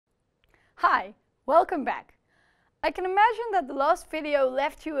Hi, welcome back. I can imagine that the last video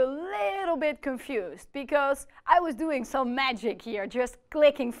left you a little bit confused because I was doing some magic here, just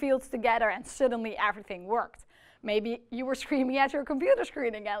clicking fields together and suddenly everything worked. Maybe you were screaming at your computer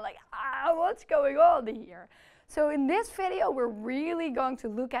screen again like, what's going on here? So in this video we're really going to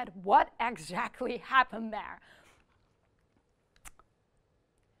look at what exactly happened there.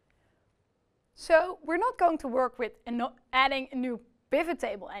 So we're not going to work with adding a new pivot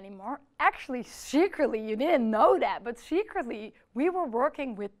table anymore. Actually, secretly, you didn't know that, but secretly we were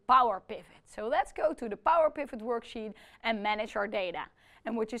working with PowerPivot. So let's go to the PowerPivot worksheet and manage our data.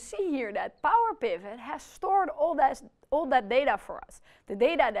 And what you see here, that PowerPivot has stored all that data for us. The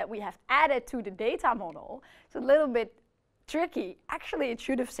data that we have added to the data model. It's a little bit tricky. Actually, it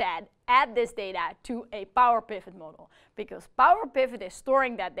should have said, add this data to a PowerPivot model, because PowerPivot is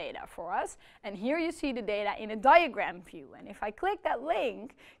storing that data for us. And here you see the data in a diagram view. And if I click that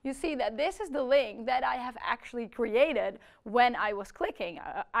link, you see that this is the link that I have actually created when I was clicking.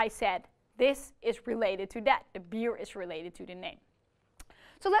 I said, this is related to that. The beer is related to the name.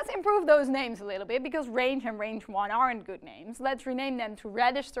 So let's improve those names a little bit, because range and range 1 aren't good names. Let's rename them to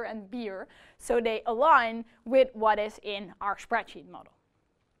register and beer so they align with what is in our spreadsheet model.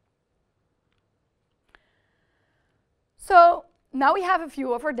 So now we have a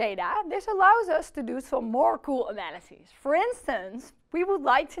view of our data. This allows us to do some more cool analyses. For instance, we would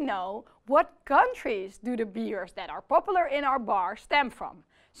like to know what countries do the beers that are popular in our bar stem from.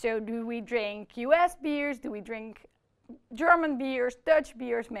 So do we drink US beers? Do we drink German beers, Dutch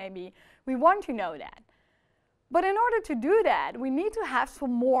beers maybe? We want to know that. But in order to do that, we need to have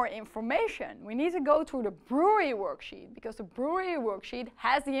some more information. We need to go through the brewery worksheet, because the brewery worksheet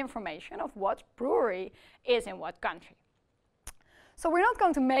has the information of what brewery is in what country. So we're not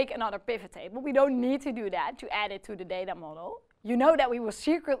going to make another pivot table. We don't need to do that to add it to the data model. You know that we were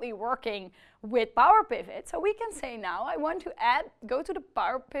secretly working with PowerPivot, so we can say now I want to go to the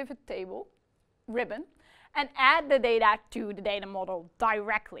PowerPivot table ribbon and add the data to the data model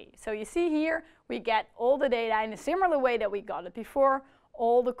directly. So you see here, we get all the data in a similar way that we got it before.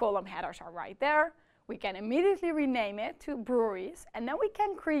 All the column headers are right there. We can immediately rename it to breweries, and then we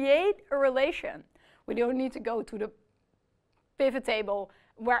can create a relation. We don't need to go to the pivot table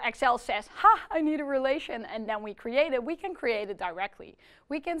where Excel says, I need a relation, and then we create it. We can create it directly.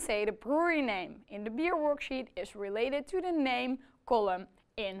 We can say the brewery name in the beer worksheet is related to the name column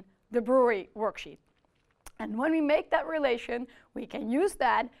in the brewery worksheet. And when we make that relation, we can use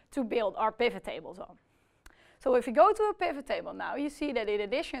that to build our pivot tables on. So if you go to a pivot table now, you see that in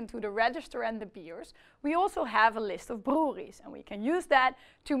addition to the register and the beers, we also have a list of breweries. And we can use that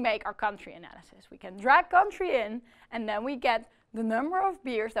to make our country analysis. We can drag country in, and then we get the number of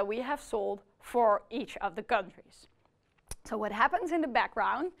beers that we have sold for each of the countries. So what happens in the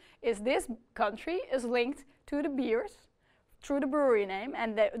background is this country is linked to the beers through the brewery name,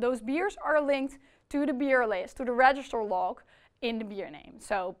 and those beers are linked to the beer list, to the register log in the beer name.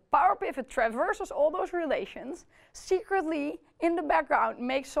 So PowerPivot traverses all those relations, secretly in the background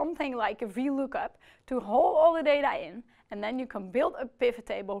makes something like a VLOOKUP to hold all the data in, and then you can build a pivot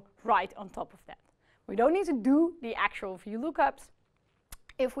table right on top of that. We don't need to do the actual VLOOKUPs.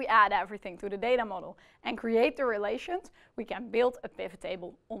 If we add everything to the data model and create the relations, we can build a pivot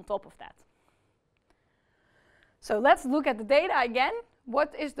table on top of that. So let's look at the data again.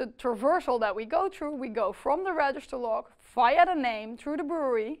 What is the traversal that we go through? We go from the register log via the name through the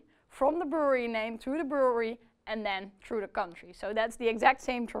brewery, from the brewery name through the brewery, and then through the country. So that's the exact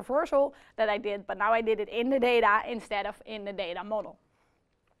same traversal that I did, but now I did it in the data instead of in the data model.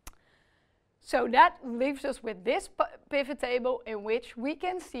 So that leaves us with this pivot table in which we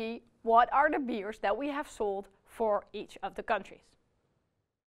can see what are the beers that we have sold for each of the countries.